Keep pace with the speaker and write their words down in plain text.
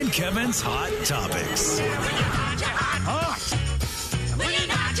Kevin's Hot Topics.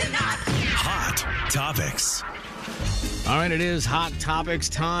 Hot Topics. All right, it is Hot Topics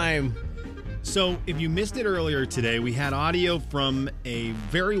time. So, if you missed it earlier today, we had audio from a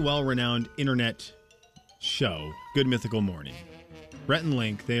very well-renowned internet show, Good Mythical Morning. Brett and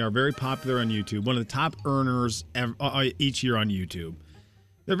Link, they are very popular on YouTube, one of the top earners each year on YouTube.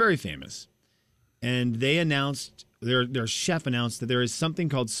 They're very famous. And they announced, their chef announced that there is something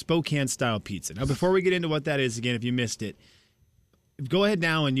called Spokane-style pizza. Now, before we get into what that is, again, if you missed it, go ahead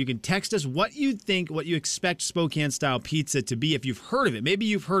now and you can text us what you think, what you expect Spokane-style pizza to be if you've heard of it. Maybe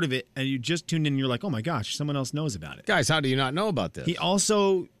you've heard of it and you just tuned in and you're like, oh my gosh, someone else knows about it. Guys, how do you not know about this? He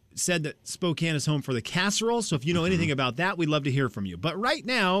also said that Spokane is home for the casserole, so if you know anything about that, we'd love to hear from you. But right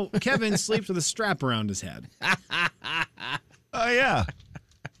now, Kevin sleeps with a strap around his head. Oh, yeah.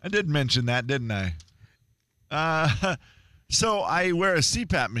 I did mention that, didn't I? So I wear a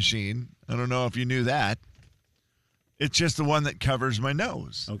CPAP machine. I don't know if you knew that. It's just the one that covers my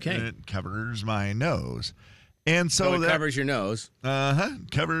nose. Okay. And it covers my nose. And so that it covers your nose.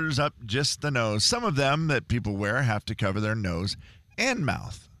 Covers up just the nose. Some of them that people wear have to cover their nose and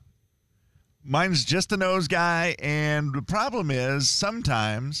mouth. Mine's just the nose guy, and the problem is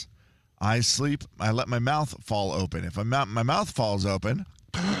sometimes I let my mouth fall open. If my mouth falls open,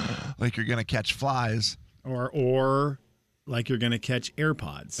 like you're going to catch flies. Or like you're going to catch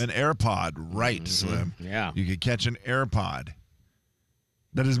AirPods. An AirPod, right, Slim. Yeah. You could catch an AirPod.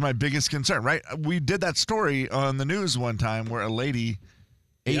 That is my biggest concern, right? We did that story on the news one time where a lady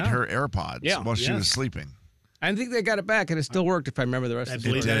ate her AirPods while she was sleeping. I think they got it back, and it still worked, if I remember the rest of the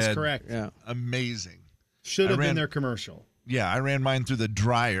story. I believe that is correct. Yeah. Amazing. Should have been their commercial. Yeah, I ran mine through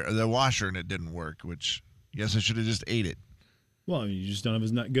the washer, and it didn't work, which I guess I should have just ate it. Well, you just don't have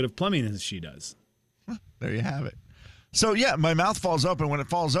as good of plumbing as she does. There you have it. So, yeah, my mouth falls open. When it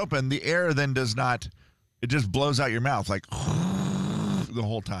falls open, the air then does not, it just blows out your mouth like the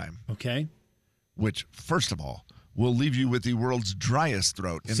whole time. Okay. Which, first of all, will leave you with the world's driest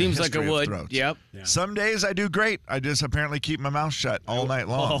throat in Seems the history like it would. of throats. Yep. Yeah. Some days I do great. I just apparently keep my mouth shut all night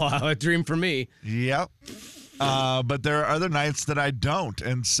long. Oh, a dream for me. Yep. But there are other nights that I don't.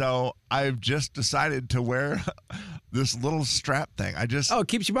 And so I've just decided to wear this little strap thing. It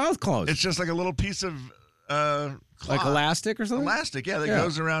keeps your mouth closed. It's just like a little piece of cloth. Like elastic or something? Elastic, that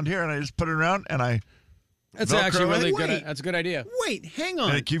goes around here, and I just put it around, and I That's Velcro actually really it. good. That's a good idea. Wait, hang on.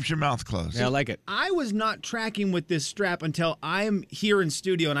 And it keeps your mouth closed. Yeah, I like it. I was not tracking with this strap until I'm here in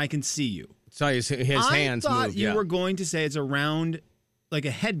studio and I can see you. Saw his hands I thought move. you were going to say it's around like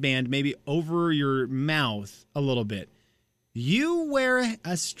a headband, maybe over your mouth a little bit. You wear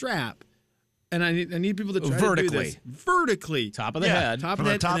a strap, and I need people to try to do this. Vertically. Top of the head. Top From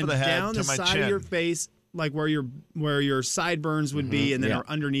of the top and of then the head down to the my side chin. of your face, like where your sideburns would be, and then are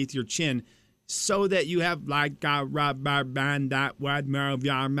underneath your chin, so that you have like a rubber band that would move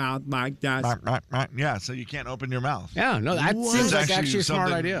your mouth like that. Yeah, so you can't open your mouth. Yeah, no, that It's seems like actually a smart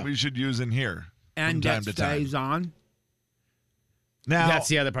something idea. we should use in here And from time that to time. stays on. Now, That's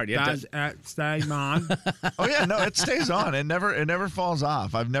the other part. Yeah, Does it stays on? oh yeah, no, it stays on. It never falls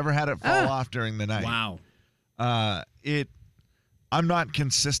off. I've never had it fall off during the night. Wow. I'm not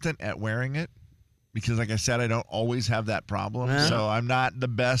consistent at wearing it because, like I said, I don't always have that problem. Yeah. So I'm not the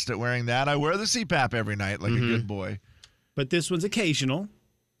best at wearing that. I wear the CPAP every night like a good boy. But this one's occasional.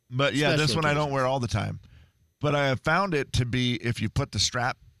 But yeah, this Special one I don't occasions. wear all the time. But I have found it to be, if you put the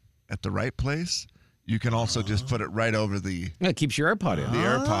strap at the right place, you can also just put it right over the it keeps your AirPod in.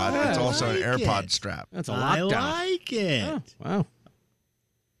 AirPod. It's I also an like AirPod it. strap. That's a I lockdown. like it. Oh, wow.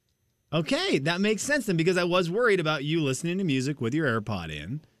 Okay, that makes sense then, because I was worried about you listening to music with your AirPod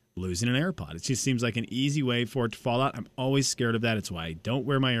in, losing an AirPod. It just seems like an easy way for it to fall out. I'm always scared of that. It's why I don't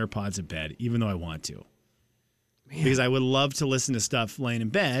wear my AirPods in bed, even though I want to. Man. Because I would love to listen to stuff laying in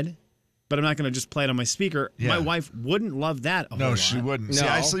bed, but I'm not going to just play it on my speaker. Yeah. My wife wouldn't love that a whole No, lot. she wouldn't. No. See,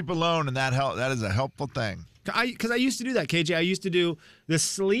 I sleep alone, and that is a helpful thing. Because I used to do that, KJ. I used to do the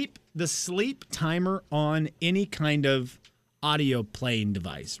sleep timer on any kind of audio playing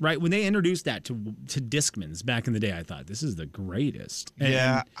device, right? When they introduced that to Discmans back in the day, I thought, this is the greatest.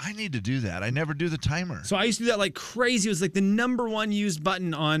 Yeah, I need to do that. I never do the timer. So I used to do that like crazy. It was like the number one used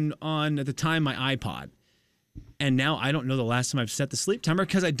button on at the time, my iPod. And now I don't know the last time I've set the sleep timer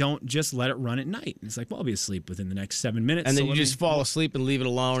because I don't just let it run at night. It's like, well, I'll be asleep within the next 7 minutes. And then so you let just me- fall asleep and leave it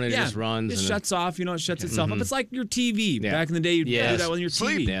alone, and yeah, it just runs. It and shuts off. It shuts itself up. It's like your TV. Yeah. Back in the day, you'd do Yes. that on your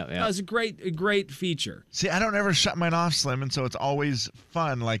Sleep. TV. Yeah, yeah. That was a great feature. See, I don't ever shut mine off, Slim, and so it's always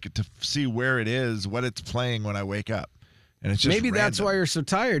fun, like to see where it is, what it's playing when I wake up, and it's just Maybe that's random. why you're so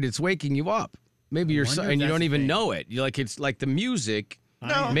tired. It's waking you up. Maybe you're wonder so, if and you that's don't the even thing. know it. It's like the music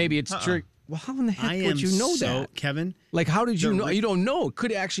No. Maybe it's trick. Well, how in the heck I would am you know so, that? Kevin? Like, how did you the know? re- You don't know. It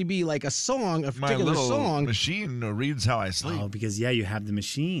could actually be like a song, a My particular little song. machine reads how I sleep. Oh, because you have the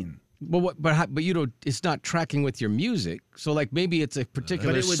machine. But you don't. It's not tracking with your music. So like maybe it's a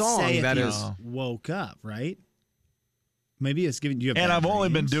particular But it would song say that if you is. woke up, right? Maybe it's giving you. And bad I've only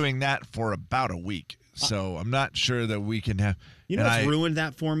been dreams. doing that for about a week. So I'm not sure that we can have. You know and what's I- ruined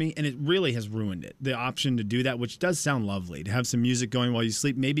that for me? And it really has ruined it. The option to do that, which does sound lovely, to have some music going while you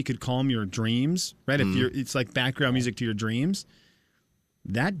sleep, maybe could calm your dreams, right? If it's like background music to your dreams.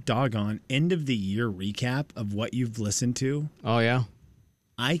 That doggone end of the year recap of what you've listened to, Oh yeah,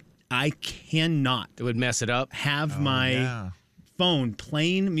 I cannot it would mess it up. have Oh, my yeah. phone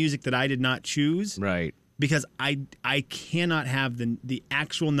playing music that I did not choose. Right. Because I cannot have the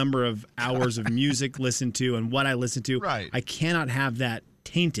actual number of hours of music listened to and what I listen to. Right. I cannot have that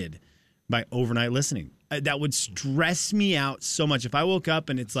tainted by overnight listening. That would stress me out so much. If I woke up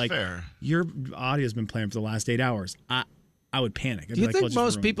and it's like, Fair. your audio's been playing for the last 8 hours, I would panic. I'd Do be you like, think well, just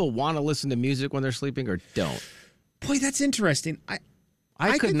most ruin it. people want to listen to music when they're sleeping or don't? Boy, that's interesting.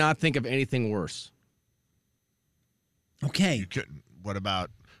 I could could- not think of anything worse. Okay. You couldn't. What about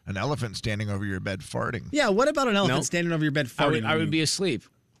an elephant standing over your bed farting? Yeah, what about an elephant Nope. standing over your bed farting? I on would you? be asleep.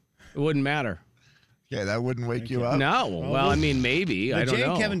 It wouldn't matter. Yeah, that wouldn't wake you up. No. Well, I mean, maybe. I The don't Jay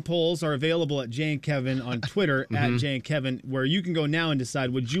know. and Kevin polls are available at Jay and Kevin on Twitter at Jay and Kevin, where you can go now and decide: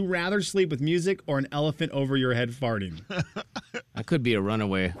 would you rather sleep with music or an elephant over your head farting? I could be a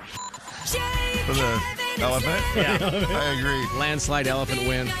runaway. For the elephant? Yeah. I agree. Landslide elephant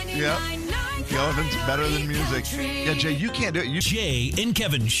win. Yep. The elephant's better than music. Yeah, Jay, you can't do it. You Jay and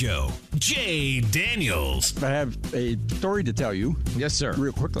Kevin Show. Jay Daniels. I have a story to tell you, Yes, sir.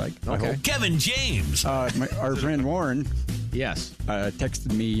 real quick, like. I Okay. hope. Kevin James. Our friend Warren Yes.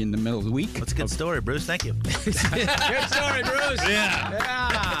 texted me in the middle of the week. That's a good story, Bruce. Thank you. Good story, Bruce.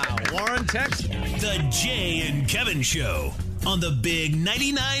 Yeah. Warren text. The Jay and Kevin Show on the Big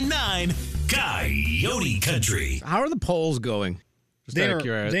 99.9 Coyote Country. How are the polls going? Just out of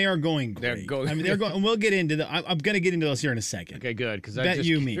curiosity. They are going They're great. going- I mean, they're going. And we'll get into the. I'm going to get into those here in a second. Okay, good. Because I Bet just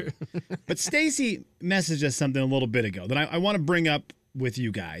you me. But Stacy messaged us something a little bit ago that I want to bring up with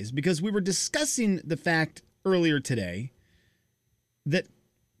you guys because we were discussing the fact earlier today that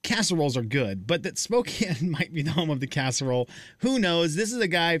casseroles are good, but that Spokane might be the home of the casserole. Who knows? This is a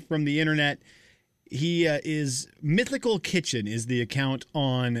guy from the internet. He is Mythical Kitchen is the account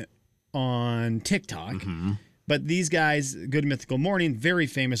on TikTok. But these guys, Good Mythical Morning, very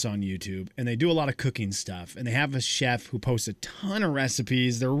famous on YouTube, and they do a lot of cooking stuff. And they have a chef who posts a ton of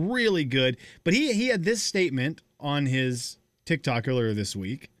recipes. They're really good. But he had this statement on his TikTok earlier this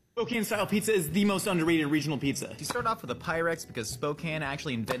week. Spokane-style pizza is the most underrated regional pizza. You start off with a Pyrex because Spokane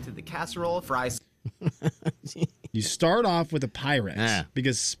actually invented the casserole. Fries. You start off with a Pyrex Yeah.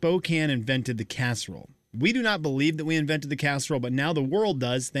 because Spokane invented the casserole. We do not believe that we invented the casserole, but now the world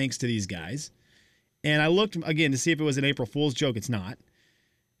does thanks to these guys. And I looked again to see if it was an April Fool's joke. It's not.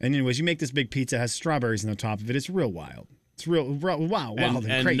 And anyways, you make this big pizza, it has strawberries on the top of it. It's real wild. It's real wild and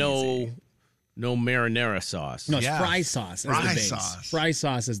and crazy. no marinara sauce. No, it's Yeah. fry sauce as Fry the base. sauce. Fry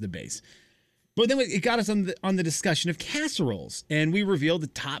sauce as the base. But then it got us on the discussion of casseroles, and we revealed the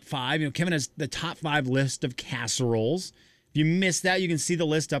top 5. You know, Kevin has the top 5 list of casseroles. If you missed that, you can see the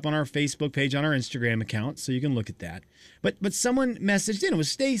list up on our Facebook page, on our Instagram account, so you can look at that. But someone messaged in, it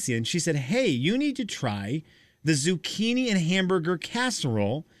was Stacy, and she said, "Hey, you need to try the zucchini and hamburger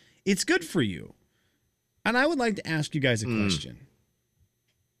casserole. It's good for you." And I would like to ask you guys a question.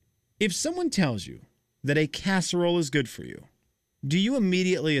 If someone tells you that a casserole is good for you, do you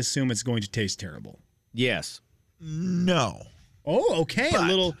immediately assume it's going to taste terrible? Yes. no. Oh, okay.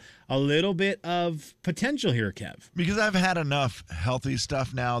 But- A little bit of potential here, Kev. Because I've had enough healthy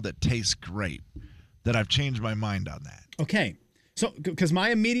stuff now that tastes great that I've changed my mind on that. Okay. So, because my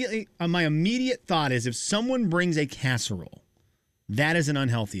immediate thought is if someone brings a casserole, that is an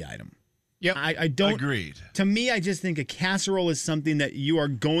unhealthy item. Yep. I don't. Agreed. To me, I just think a casserole is something that you are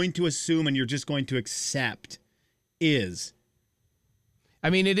going to assume and you're just going to accept is I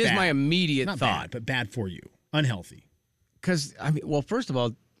mean, it is bad. my immediate not thought. bad, but bad for you, unhealthy. Because, I mean, well, first of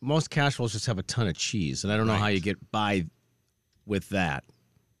all, most casseroles just have a ton of cheese, and I don't know how you get by with that.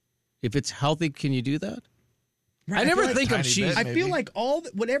 If it's healthy, can you do that? I never feel like think of tiny cheese. bit. I feel Maybe. like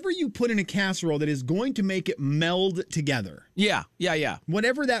whatever you put in a casserole that is going to make it meld together, Yeah.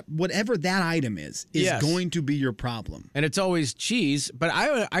 whatever that item is Yes. going to be your problem. And it's always cheese, but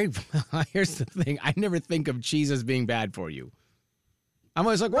I here's the thing. I never think of cheese as being bad for you. I'm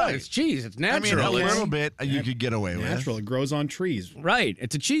always like, what? Right. It's cheese. It's I natural. mean, a It's- little bit you could get away with. Natural. It grows on trees. Right.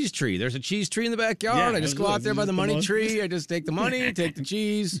 It's a cheese tree. There's a cheese tree in the backyard. Yeah, I just go out there by the money tree. I just take the money, take the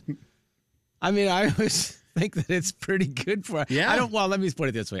cheese. I mean, I always think that it's pretty good for you. Yeah. Well, let me put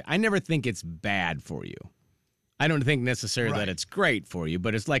it this way. I never think it's bad for you. I don't think necessarily that it's great for you,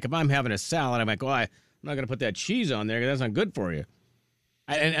 but it's like if I'm having a salad, I'm like, I'm not going to put that cheese on there because that's not good for you.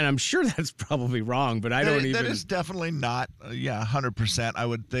 And I'm sure that's probably wrong, but I don't even. That is definitely not, 100%. I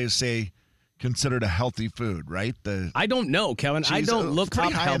would say considered a healthy food, right? I don't know, Kevin. I don't look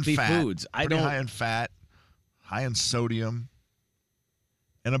up healthy foods. I don't. High in fat, high in sodium.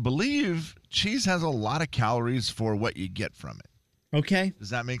 And I believe cheese has a lot of calories for what you get from it. Okay. Does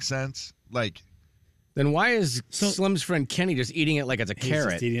that make sense? Like, then why is Slim's friend Kenny just eating it like it's a He's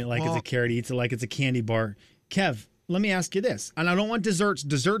carrot? just eating it like it's a carrot. He eats it like it's a candy bar. Kev, let me ask you this. And I don't want desserts.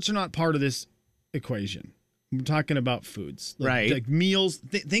 Desserts are not part of this equation. I'm talking about foods. Like meals,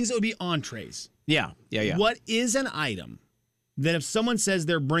 things that would be entrees. Yeah. What is an item that if someone says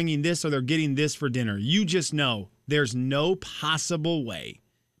they're bringing this or they're getting this for dinner, you just know there's no possible way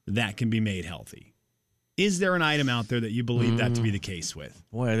that can be made healthy? Is there an item out there that you believe that to be the case with?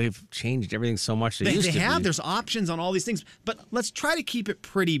 Boy, they've changed everything so much. They have. There's options on all these things. But let's try to keep it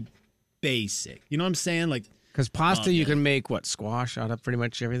pretty basic. You know what I'm saying? Like, because pasta, you can make squash out of pretty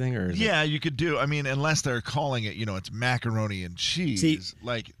much everything, or you could do. I mean, unless they're calling it, it's macaroni and cheese. See,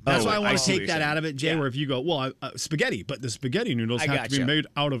 that's why I want to take that saying. out of it, Jay. Yeah. Where if you go, spaghetti, but the spaghetti noodles have to be made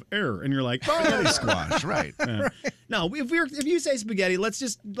out of air, and you're like, spaghetti squash, right? Right. No, if you say spaghetti, let's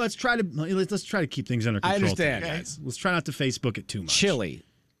try to keep things under control. I understand, guys. Let's try not to Facebook it too much. Chili.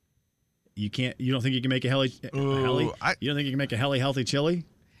 You can't. You don't think you can make a you don't think you can make a healthy chili?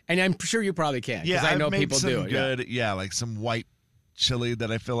 And I'm sure you probably can. Yeah, I know I've made people some do. Good, like some white chili that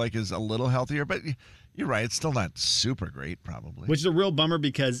I feel like is a little healthier. But you're right; it's still not super great, probably. Which is a real bummer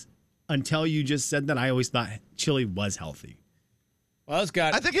because until you just said that, I always thought chili was healthy. Well,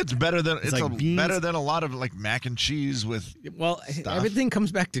 I think it's better than better than a lot of like mac and cheese with. Well, stuff. everything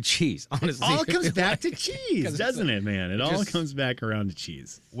comes back to cheese. Honestly, All comes back to cheese, doesn't it, man? It all comes back around to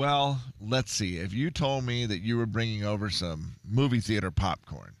cheese. Well, let's see. If you told me that you were bringing over some movie theater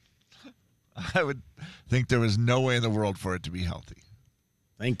popcorn, I would think there was no way in the world for it to be healthy.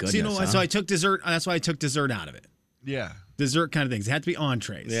 Thank goodness. So, so I took dessert. That's why I took dessert out of it. Yeah, dessert kind of things. It had to be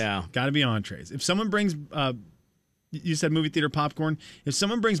entrees. Yeah, got to be entrees. If someone brings, you said movie theater popcorn. If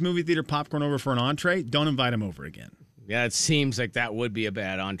someone brings movie theater popcorn over for an entree, don't invite them over again. Yeah, it seems like that would be a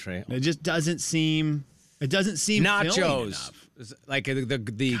bad entree. It just doesn't seem. It doesn't seem nachos, like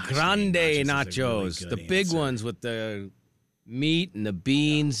the grande nachos, really the big ones with the meat and the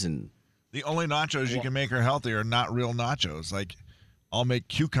beans and. The only nachos you can make are healthy are not real nachos. Like, I'll make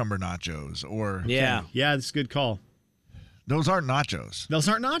cucumber nachos or... Yeah, that's a good call. Those aren't nachos. Those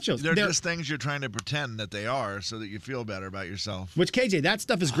aren't nachos. They're just things you're trying to pretend that they are so that you feel better about yourself. Which, KJ, that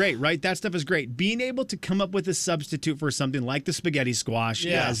stuff is great, right? That stuff is great. Being able to come up with a substitute for something like the spaghetti squash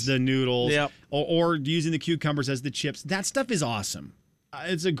as the noodles or using the cucumbers as the chips, that stuff is awesome.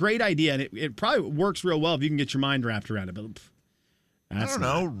 It's a great idea, and it probably works real well if you can get your mind wrapped around it, but... I don't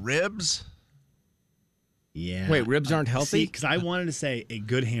know. Ribs? Yeah. Wait, ribs aren't healthy? Because I wanted to say a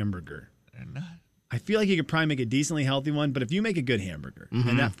good hamburger. They're not. I feel like you could probably make a decently healthy one, but if you make a good hamburger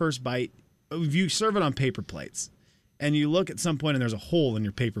and that first bite, if you serve it on paper plates and you look at some point and there's a hole in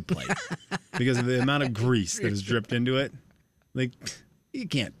your paper plate because of the amount of grease that is dripped into it, like you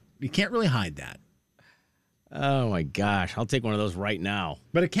can't really hide that. Oh my gosh, I'll take one of those right now.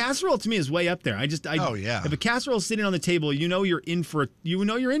 But a casserole to me is way up there. If a casserole is sitting on the table, you're in for it.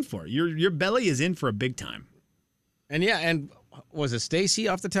 Your belly is in for a big time. And was it Stacy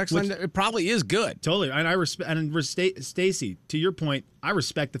off the text line? It probably is good. Totally. And I respect Stacy, to your point, I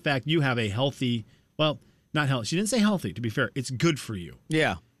respect the fact you have a healthy, well, not healthy. She didn't say healthy, to be fair. It's good for you.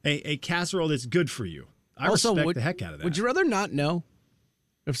 Yeah. A casserole that's good for you. I respect the heck out of that. Would you rather not know?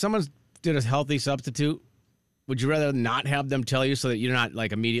 If someone did a healthy substitute, would you rather not have them tell you so that you're not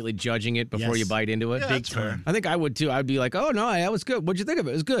like immediately judging it before you bite into it? Yeah, Big time. I think I would too. I'd be like, oh no, that was good. What'd you think of it?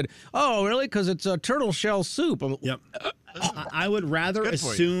 It was good. Oh, really? Because it's a turtle shell soup. Yep. I would rather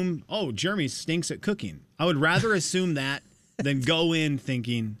assume, Jeremy stinks at cooking. I would rather assume that than go in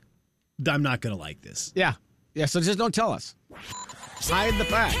thinking, I'm not going to like this. Yeah. Yeah, so just don't tell us. Hide the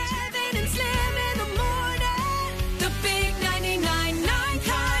fact. Kevin and Slim in the morning. The big 99.9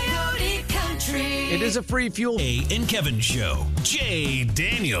 Coyote Country. It is a free fuel. A and Kevin Show. Jay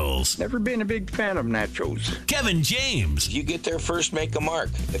Daniels, Never been a big fan of nachos. Kevin James. You get there first, make a mark.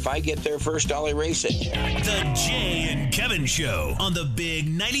 If I get there first, I'll erase it. The Jay and Kevin Show on the Big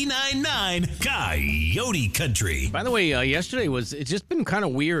 99.9 Coyote Country. By the way, yesterday it's just been kind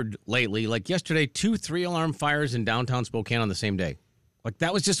of weird lately. Like yesterday, 2 3-alarm fires in downtown Spokane on the same day. Like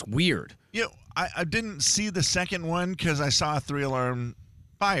that was just weird. You know, I didn't see the second one because I saw a 3-alarm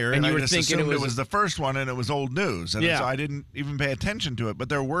fire, And you I were just thinking assumed it it was was the first one, and it was old news, and Yeah. so I didn't even pay attention to it. But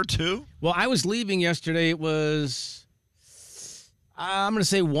there were 2. Well, I was leaving yesterday. It was, I'm going to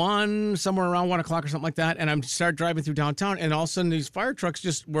say somewhere around 1 o'clock or something like that. And I started driving through downtown, and all of a sudden these fire trucks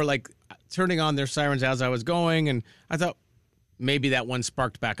just were like turning on their sirens as I was going. And I thought maybe that one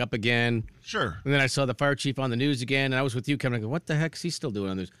sparked back up again. Sure. And then I saw the fire chief on the news again, and I was with you, Kevin. I go, what the heck is he still doing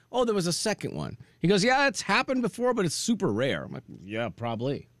on the news? Oh, there was a second one. He goes, yeah, it's happened before, but it's super rare. I'm like, yeah,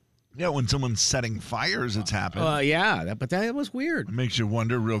 probably. Yeah, when someone's setting fires, it's happened. Yeah, but that was weird. It makes you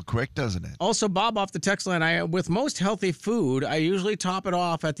wonder real quick, doesn't it? Also, Bob off the text line, with most healthy food, I usually top it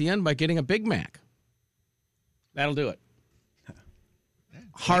off at the end by getting a Big Mac. That'll do it.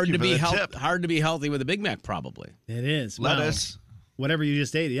 Hard you to for be the tip. hard to be healthy with a Big Mac, probably. It is. Wow. Lettuce. Whatever you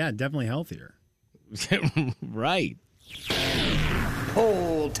just ate, yeah, definitely healthier. Right.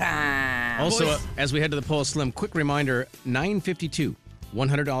 Poll time. Also, as we head to the poll, Slim, quick reminder, 952,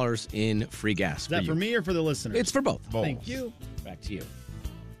 $100 in free gas. Is that for me or for the listeners? It's for both. Thank you. Back to you.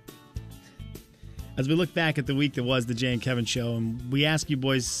 As we look back at the week that was the Jay and Kevin show, and we ask you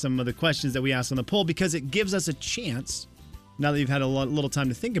boys some of the questions that we asked on the poll because it gives us a chance, now that you've had a little time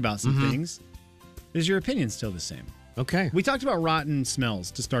to think about some things, is your opinion still the same? Okay. We talked about rotten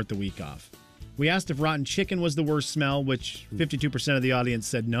smells to start the week off. We asked if rotten chicken was the worst smell, which 52% of the audience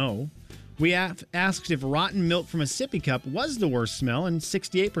said no. We asked if rotten milk from a sippy cup was the worst smell, and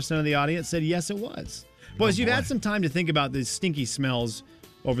 68% of the audience said yes, it was. Boys, you've had some time to think about these stinky smells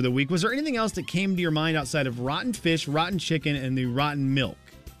over the week. Was there anything else that came to your mind outside of rotten fish, rotten chicken, and the rotten milk?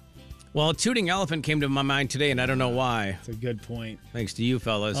 Well, tooting elephant came to my mind today, and I don't know why. That's a good point. Thanks to you,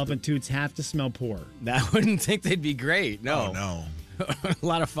 fellas. Elephant toots have to smell poor. I wouldn't think they'd be great. No. Oh, no. A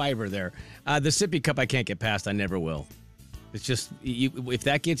lot of fiber there. The sippy cup I can't get past. I never will. It's just, if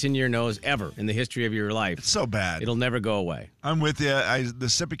that gets in your nose ever in the history of your life, It's so bad. it'll never go away. I'm with you. The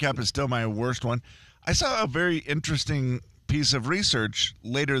sippy cup is still my worst one. I saw a very interesting piece of research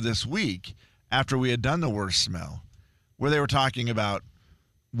later this week after we had done the worst smell, where they were talking about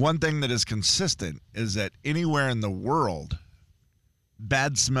one thing that is consistent is that anywhere in the world,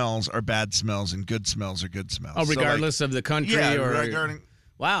 bad smells are bad smells and good smells are good smells. Oh, So, regardless of the country? yeah, or regarding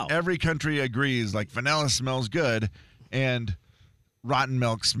Wow. every country agrees, like vanilla smells good and rotten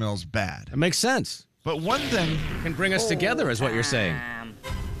milk smells bad. That makes sense. But one thing, Can bring us together, is what you're saying.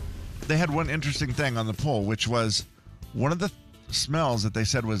 they had one interesting thing on the poll, which was one of the smells that they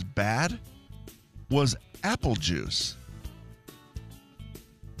said was bad was apple juice.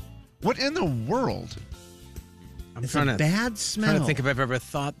 What in the world? I'm It's trying a to bad smell. trying to think if I've ever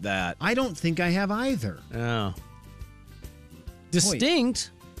thought that. I don't think I have either. Oh.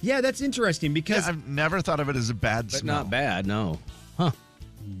 Distinct, Yeah, that's interesting because I've never thought of it as a bad but smell. not bad, no.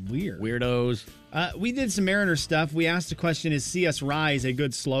 weird. Weirdos. We did some Mariners stuff. We asked the question, is "See Us Rise" a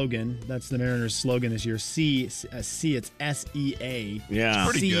good slogan? That's the Mariners slogan this year. It's SEA. Yeah.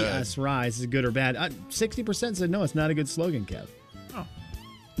 Pretty See good. Us Rise. Is it good or bad? 60% said no, it's not a good slogan, Kev. Oh.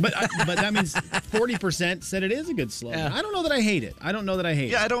 But that means 40% said it is a good slogan. Yeah. I don't know that I hate it.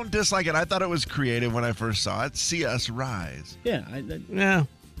 Yeah, I don't dislike it. I thought it was creative when I first saw it. See us rise. Yeah. Yeah.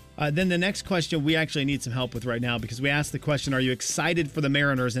 Then the next question we actually need some help with right now because we asked the question, are you excited for the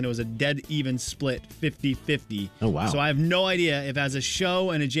Mariners? And it was a dead even split, 50-50. Oh, wow. So I have no idea if as a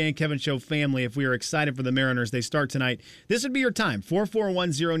show and a Jay and Kevin show family, if we are excited for the Mariners, they start tonight. This would be your time,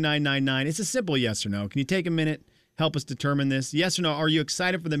 4410999. It's a simple yes or no. Can you take a minute, help us determine this? Yes or no, are you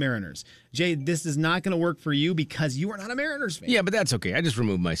excited for the Mariners? Jay, this is not going to work for you because you are not a Mariners fan. Yeah, but that's okay. I just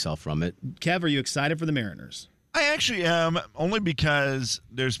removed myself from it. Kev, are you excited for the Mariners? I actually am, only because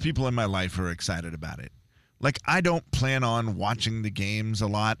there's people in my life who are excited about it. Like, I don't plan on watching the games a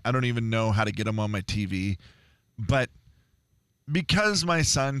lot. I don't even know how to get them on my TV. But because my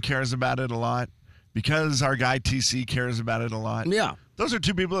son cares about it a lot, because our guy TC cares about it a lot, Yeah. those are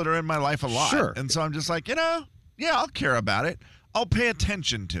two people that are in my life a lot. Sure. And so I'm just like, yeah, I'll care about it. I'll pay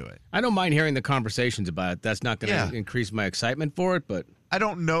attention to it. I don't mind hearing the conversations about it. That's not going to Yeah. increase my excitement for it, but I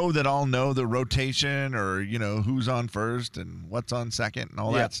don't know that I'll know the rotation or, who's on first and what's on second and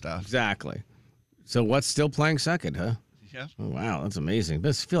all that stuff. Exactly. So what's still playing second, huh? Yeah. Oh, wow, that's amazing.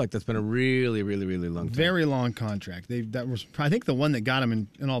 I feel like that's been a really, really, really long time. Very long contract. That was, I think, the one that got him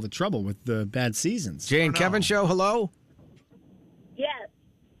in all the trouble with the bad seasons. Jay and Kevin show, hello?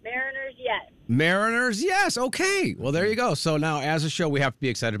 Yes. Mariners, yes. Okay. Well, there you go. So now, as a show, we have to be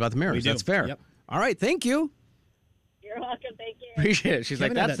excited about the Mariners. We do. That's fair. Yep. All right. Thank you. You're welcome. Thank you. Appreciate it. She's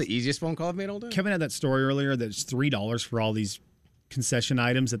Kevin like, had that's that- the easiest phone call I've made all day. Kevin had that story earlier that it's $3 for all these concession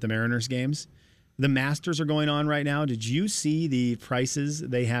items at the Mariners games. The Masters are going on right now. Did you see the prices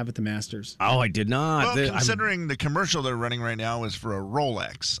they have at the Masters? Oh, I did not. Well, considering the commercial they're running right now is for a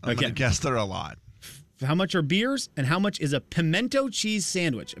Rolex, I'm going to guess they're a lot. How much are beers and how much is a pimento cheese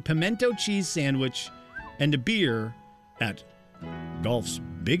sandwich? A pimento cheese sandwich and a beer at golf's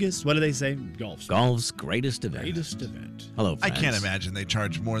biggest, what do they say? Golf's greatest event. Hello, I friends. can't imagine they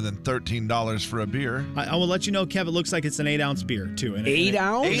charge more than $13 for a beer. I will let you know, Kev, it looks like it's an 8-ounce beer, too. In 8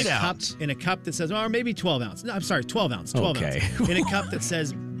 ounce? In a 8 cup, ounce. in a cup that says, or maybe 12 ounce. No, I'm sorry, 12 ounce. 12 Okay. ounce. In a cup that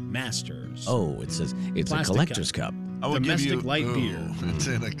says Masters. Oh, it says it's Plastic a collector's cup. I will Domestic give you, light beer. It's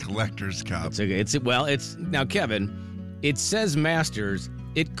in a collector's cup. It's now, Kevin. It says Masters.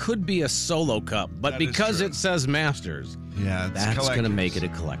 It could be a solo cup, but That is because true. it says Masters, Yeah, it's that's going to collector's. make it a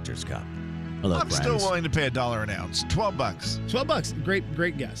collector's cup. Hello, I'm friends. still willing to pay $1 an ounce. $12. $12.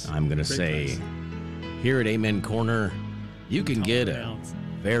 Great guess. I'm going to Great say, price. here at Amen Corner, you can get $1 an a ounce.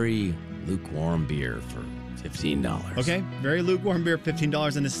 very lukewarm beer for $15. Okay, very lukewarm beer,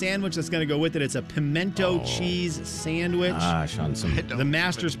 $15. And the sandwich that's going to go with it, it's a pimento cheese sandwich. Gosh, on some The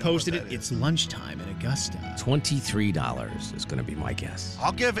Masters even know what posted that it. is. It's lunchtime in Augusta. $23 is going to be my guess.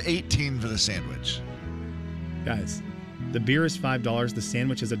 I'll give $18 for the sandwich. Guys, the beer is $5. The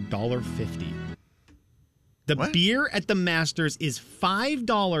sandwich is $1.50. The What? beer at the Masters is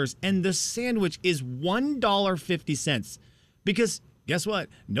 $5 and the sandwich is $1.50. Because guess what?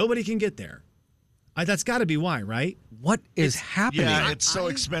 Nobody can get there. That's got to be why, right? What is happening? Yeah, it's so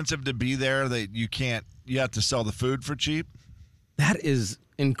expensive to be there that you have to sell the food for cheap. That is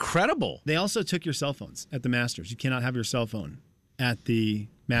incredible. They also took your cell phones at the Masters. You cannot have your cell phone at the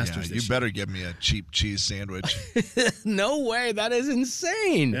Masters. Yeah, this you year. better give me a cheap cheese sandwich. No way. That is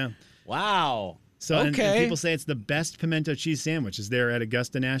insane. Yeah. Wow. So and okay. people say it's the best pimento cheese sandwich is there at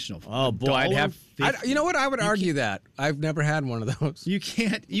Augusta National. Oh boy, I'd have. $1.50. You know what? I would argue that I've never had one of those. You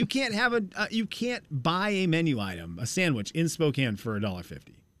can't buy a menu item, a sandwich in Spokane for $1.50.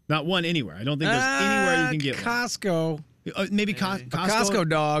 Not one anywhere. I don't think there's anywhere you can get one. Costco. Maybe Costco. Costco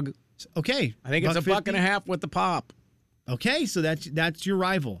dog. Okay, I think it's a buck and a half with the pop. Okay, so that's your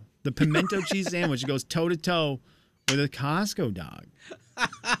rival. The pimento cheese sandwich goes toe to toe with a Costco dog.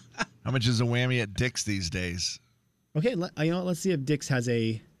 How much is a whammy at Dick's these days? Okay, let's see if Dick's has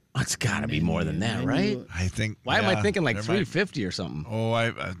a. It's got to be more than that, right? I think. Why am I yeah, thinking like there might- $3.50 or something? Oh,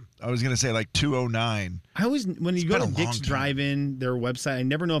 I was gonna say like $2.09. I always when you It's go been to a Dick's long time. Drive-In, their website, I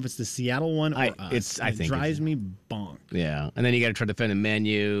never know if it's the Seattle one or us. I It think drives me bonk. Yeah, and then you got to try to find a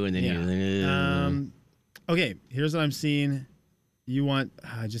menu, and then you. Okay, here's what I'm seeing. You want?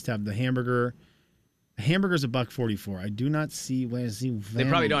 I just have the hamburger. A hamburger's $1.44. I do not see. Where's the? They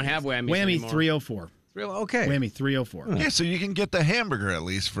probably don't have whammies Whammy anymore. $3.04. Okay. Whammy $3.04. Yeah, so you can get the hamburger at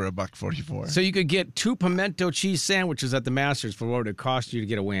least for $1.44. So you could get 2 pimento cheese sandwiches at the Masters for what would it cost you to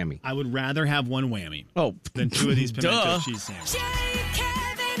get a whammy? I would rather have one whammy Oh, than 2 of these pimento duh. cheese sandwiches. Jay,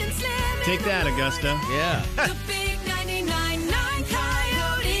 Kevin, and Slim. Take that, Augusta. Yeah. The big 99.9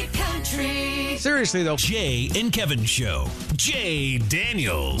 Coyote Country. Seriously though, Jay and Kevin Show. Jay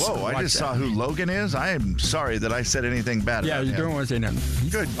Daniels. Whoa, I just saw who Logan is. I am sorry that I said anything bad about him. want to say nothing.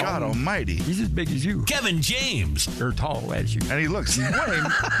 Good God almighty. He's as big as you. Kevin James. Or tall as you. And he looks way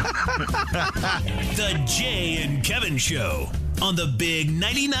The Jay and Kevin Show on the big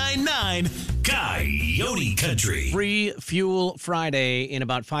 99.9 Coyote Country. Free Fuel Friday. In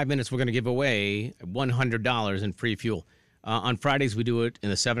about 5 minutes, we're going to give away $100 in free fuel. On Fridays, we do it in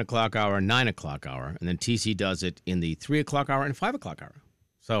the 7 o'clock hour, 9 o'clock hour, and then TC does it in the 3 o'clock hour and 5 o'clock hour.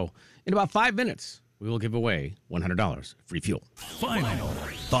 So in about 5 minutes, we will give away $100 free fuel. Final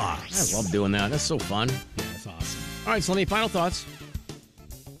thoughts. I love doing that. That's so fun. Yeah, that's awesome. All right, so any final thoughts?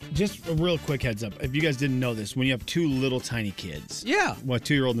 Just a real quick heads up. If you guys didn't know this, when you have 2 little tiny kids, Yeah. well, a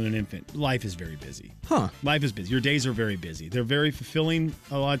 2-year-old and an infant, life is very busy. Huh. Life is busy. Your days are very busy. They're very fulfilling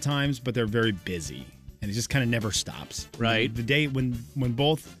a lot of times, but they're very busy. And it just kind of never stops. Right. The day when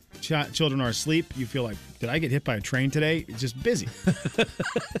both children are asleep, you feel like, did I get hit by a train today? It's just busy.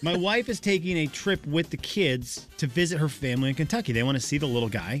 My wife is taking a trip with the kids to visit her family in Kentucky. They want to see the little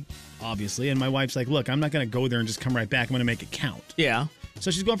guy, obviously. And my wife's like, look, I'm not going to go there and just come right back. I'm going to make it count. Yeah.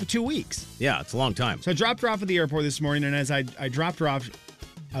 So she's going for 2 weeks. Yeah, it's a long time. So I dropped her off at the airport this morning, and as I dropped her off,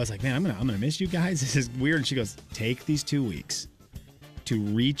 I was like, man, I'm gonna miss you guys. This is weird. And she goes, take these 2 weeks to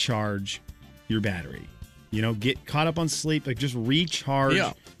recharge your battery. You know, get caught up on sleep, like just recharge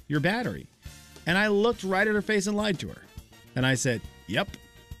your battery. And I looked right at her face and lied to her. And I said, yep,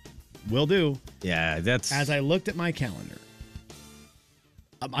 Will do. Yeah, that's... As I looked at my calendar,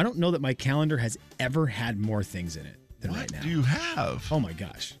 I don't know that my calendar has ever had more things in it than right now. What do you have? Oh my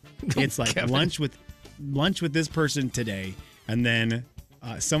gosh. It's like lunch with this person today, and then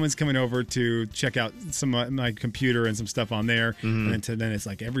someone's coming over to check out some of my computer and some stuff on there, and then it's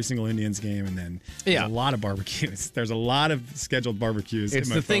like every single Indians game, and then there's a lot of barbecues. There's a lot of scheduled barbecues. It's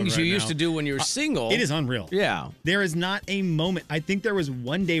the things you used to do when you were single. It is unreal. Yeah. There is not a moment. I think there was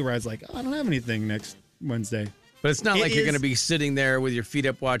one day where I was like, I don't have anything next Wednesday. But it's not like you're going to be sitting there with your feet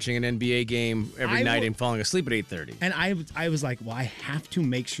up watching an NBA game every night and falling asleep at 8:30. And I was like, well, I have to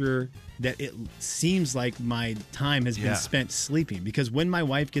make sure that it seems like my time has been spent sleeping, because when my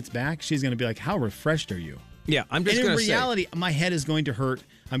wife gets back, she's going to be like, how refreshed are you? Yeah, I'm just going to say. In reality, my head is going to hurt.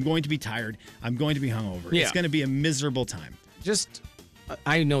 I'm going to be tired. I'm going to be hungover. Yeah. It's going to be a miserable time.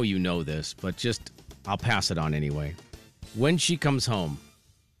 I know you know this, but I'll pass it on anyway. When she comes home,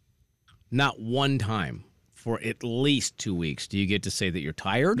 not one time for at least 2 weeks do you get to say that you're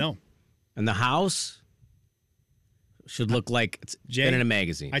tired. No. And the house should look like it's been in a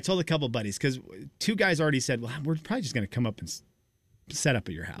magazine. I told a couple buddies, because 2 guys already said, well, we're probably just going to come up and set up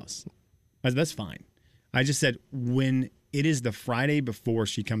at your house. I said, that's fine. I just said, when it is the Friday before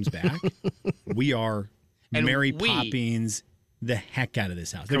she comes back, we are Mary Poppins the heck out of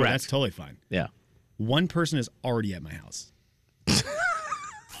this house. Correct. That's totally fine. Yeah. One person is already at my house.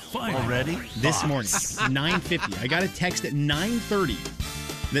 Already? This morning, 9:50. I got a text at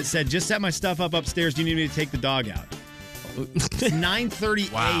 9:30 that said, just set my stuff up upstairs. Do you need me to take the dog out? It's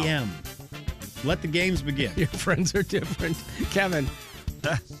 9:30 a.m. Let the games begin. Your friends are different. Kevin.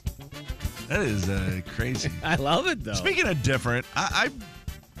 That is crazy. I love it, though. Speaking of different, I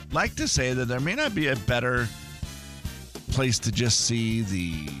like to say that there may not be a better place to just see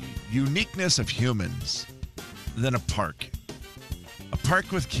the uniqueness of humans than a park. A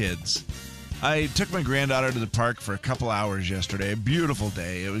park with kids. I took my granddaughter to the park for a couple hours yesterday. A beautiful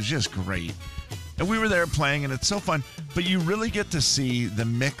day. It was just great. And we were there playing, and it's so fun. But you really get to see the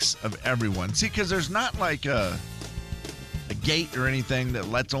mix of everyone. See, because there's not like a gate or anything that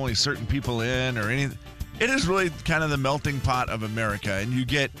lets only certain people in or anything. It is really kind of the melting pot of America. And you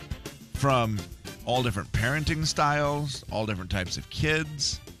get from all different parenting styles, all different types of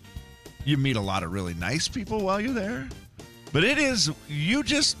kids. You meet a lot of really nice people while you're there. But you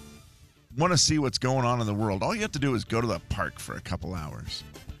just want to see what's going on in the world. All you have to do is go to the park for a couple hours.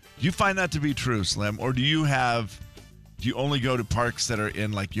 Do you find that to be true, Slim? Or do you only go to parks that are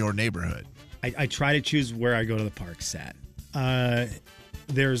in like your neighborhood? I try to choose where I go to the parks at.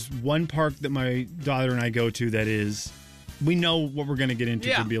 There's one park that my daughter and I go to that is, we know what we're going to get into.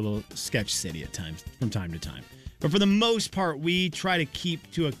 It could be a little sketch city at times, from time to time. But for the most part, we try to keep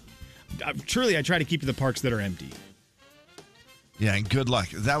to I try to keep to the parks that are empty. Yeah, and good luck.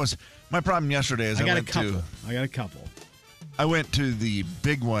 That was my problem yesterday. I got a couple. I went to the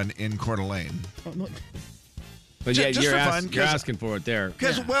big one in Coeur d'Alene. But just you're for fun, you're asking for it there.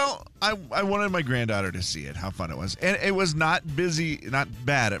 Because, I wanted my granddaughter to see it, how fun it was. And it was not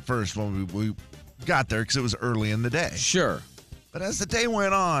bad at first when we got there because it was early in the day. Sure. But as the day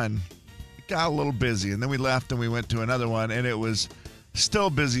went on, it got a little busy. And then we left and we went to another one, and it was still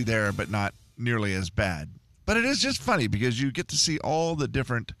busy there, but not nearly as bad. But it is just funny because you get to see all the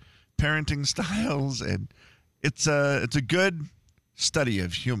different parenting styles, and it's a good study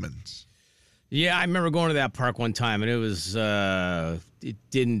of humans. Yeah, I remember going to that park one time, and it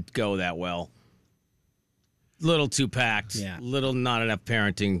didn't go that well. Little too packed. Yeah. Little not enough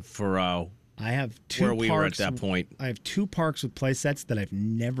parenting for I have 2 where parks, we were at that point. I have 2 parks with play sets that I've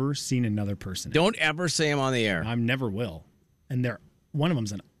never seen another person in. Don't ever say them on the air. I never will. And one of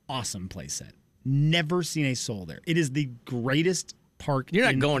them's an awesome play set. Never seen a soul there. It is the greatest park You're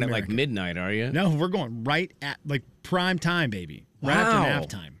not in going America. at like midnight, are you? No, we're going right at like prime time, baby. Right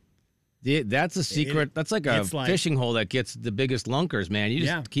after halftime. Yeah, that's a secret. That's like a fishing hole that gets the biggest lunkers, man. You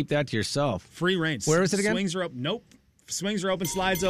just keep that to yourself. Free reign. Where is it again? Swings are open. Nope. Swings are open, slides open.